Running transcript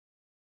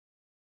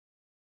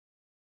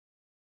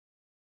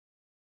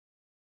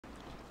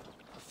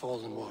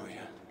fallen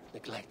warrior,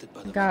 neglected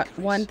by the Got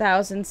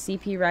 1000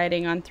 CP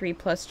riding on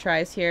 3+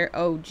 tries here.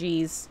 Oh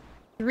geez.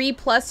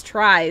 3+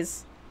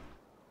 tries.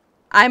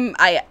 I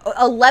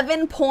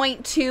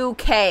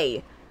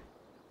 11.2k.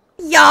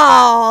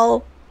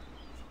 Y'all.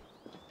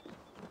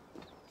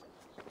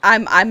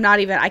 I'm not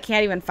even, I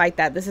can't even fight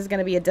that. This is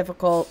gonna be a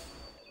difficult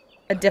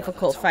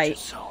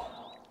fight.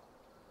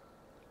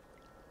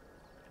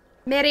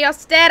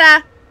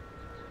 Meriostera!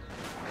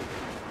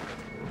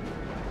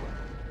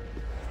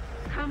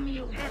 Come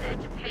you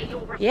hither to pay your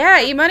respect.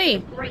 Yeah, e-money.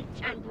 Great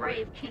and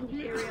brave King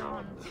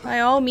Lerion. By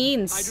all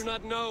means. I do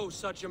not know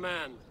such a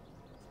man.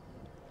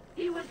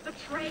 He was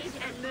betrayed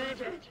and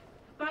murdered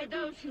by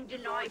those who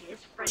denied his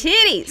friendship.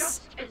 Titties!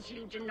 Just as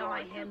you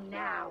deny him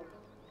now.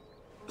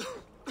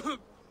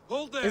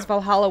 Hold there. Is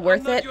Valhalla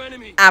worth it?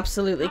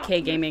 Absolutely,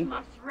 K-Gaming.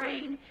 Must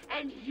reign,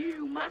 and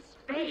you must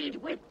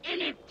fade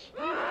within it.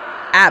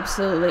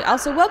 Absolutely.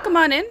 Also, welcome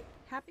on in.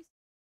 Happy.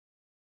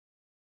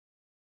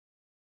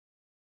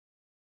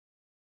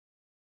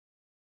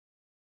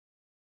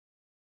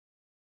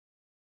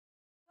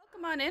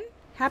 Welcome on in.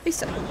 Happy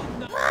so.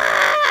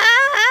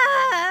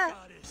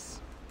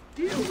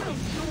 You will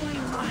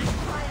join my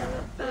fire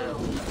of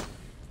bone.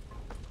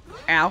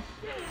 Ow.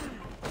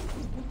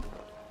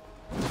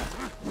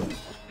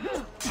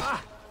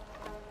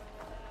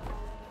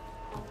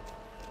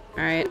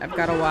 Alright, I've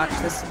got to watch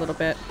this a little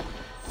bit.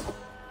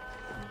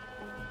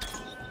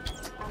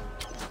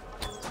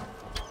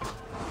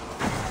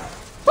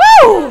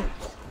 Woo!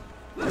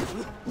 Your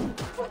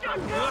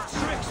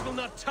tricks will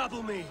not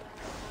trouble me.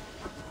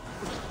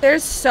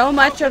 There's so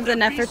much of the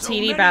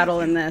Nefertiti battle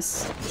in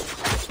this.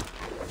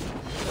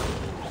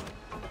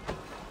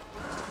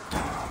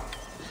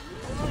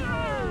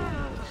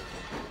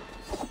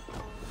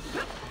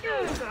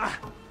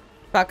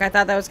 Fuck, I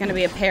thought that was going to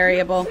be a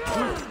parryable.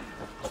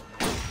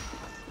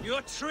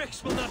 Your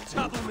tricks will not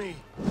trouble me.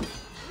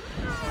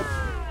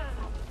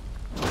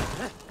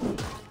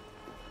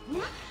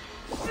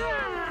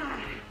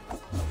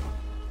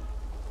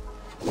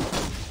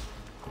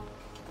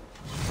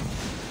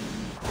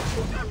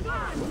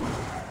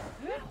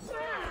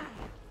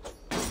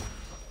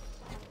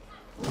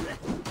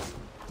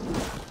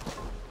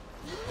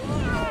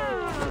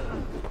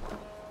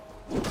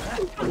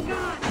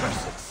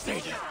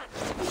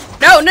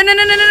 No, no, no,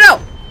 no, no, no, no!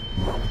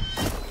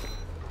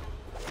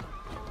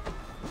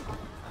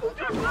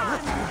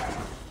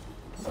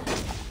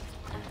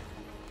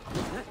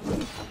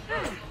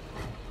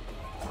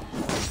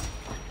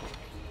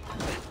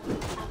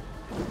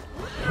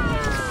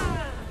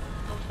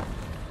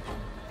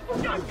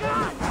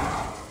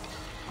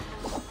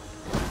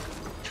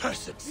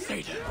 Cursed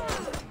Satan!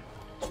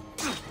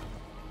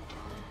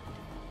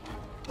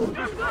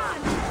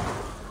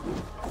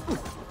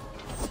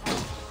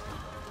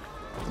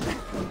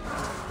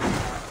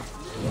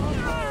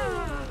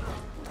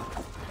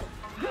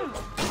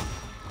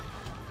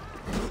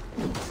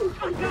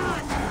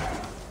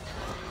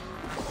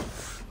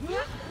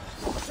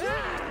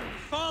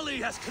 Folly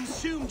has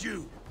consumed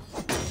you!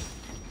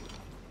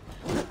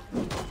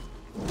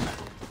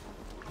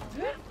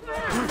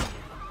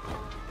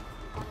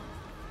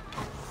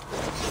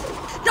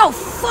 No,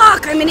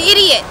 fuck! I'm an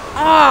idiot!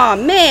 Aw, oh,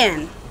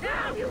 man!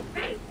 Now you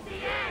face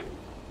the end!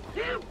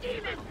 You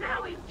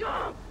demon-plowing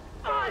dog!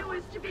 I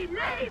was to be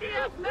Lady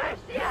of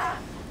Mercia!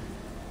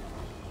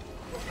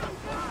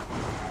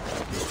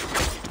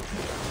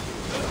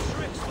 Your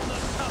tricks will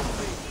not trouble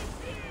me!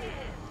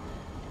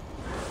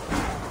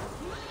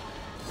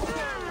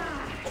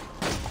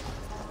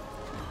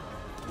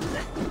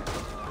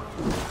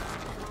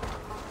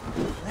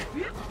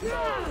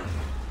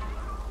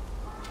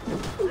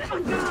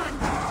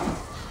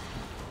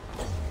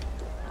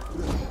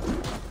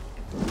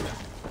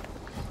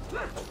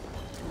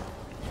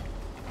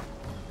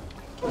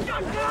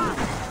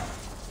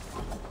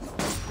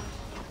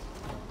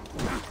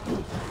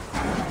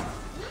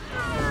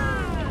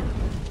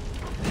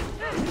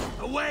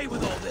 Away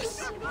with all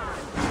this!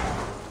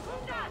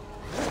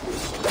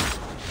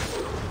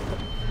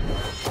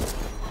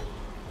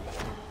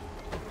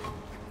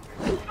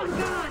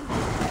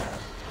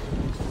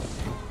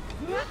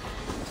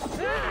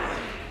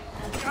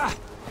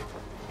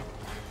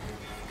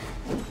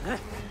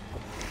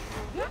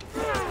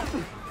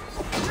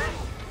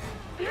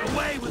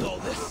 Away with all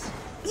this!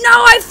 No,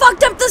 I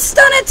fucked up the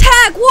stun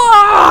attack!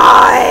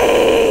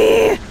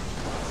 Why?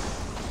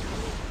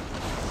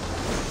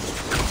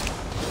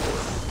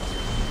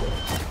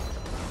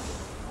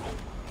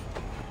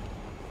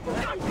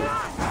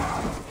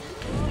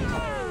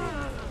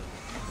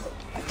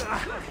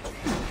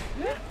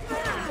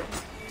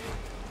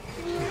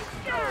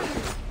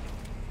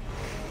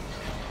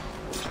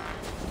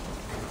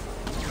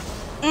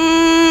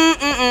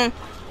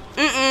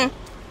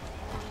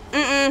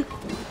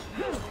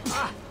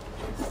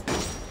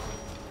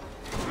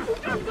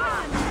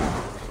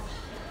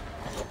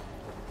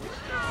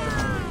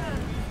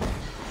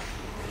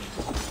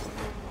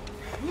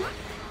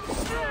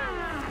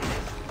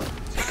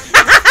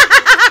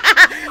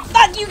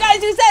 Fuck you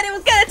guys who said it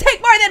was gonna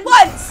take more than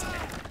once!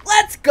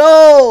 Let's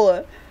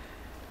go!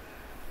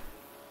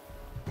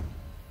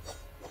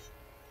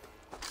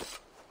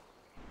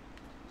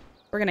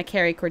 We're gonna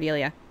carry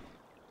Cordelia.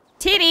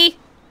 Titty!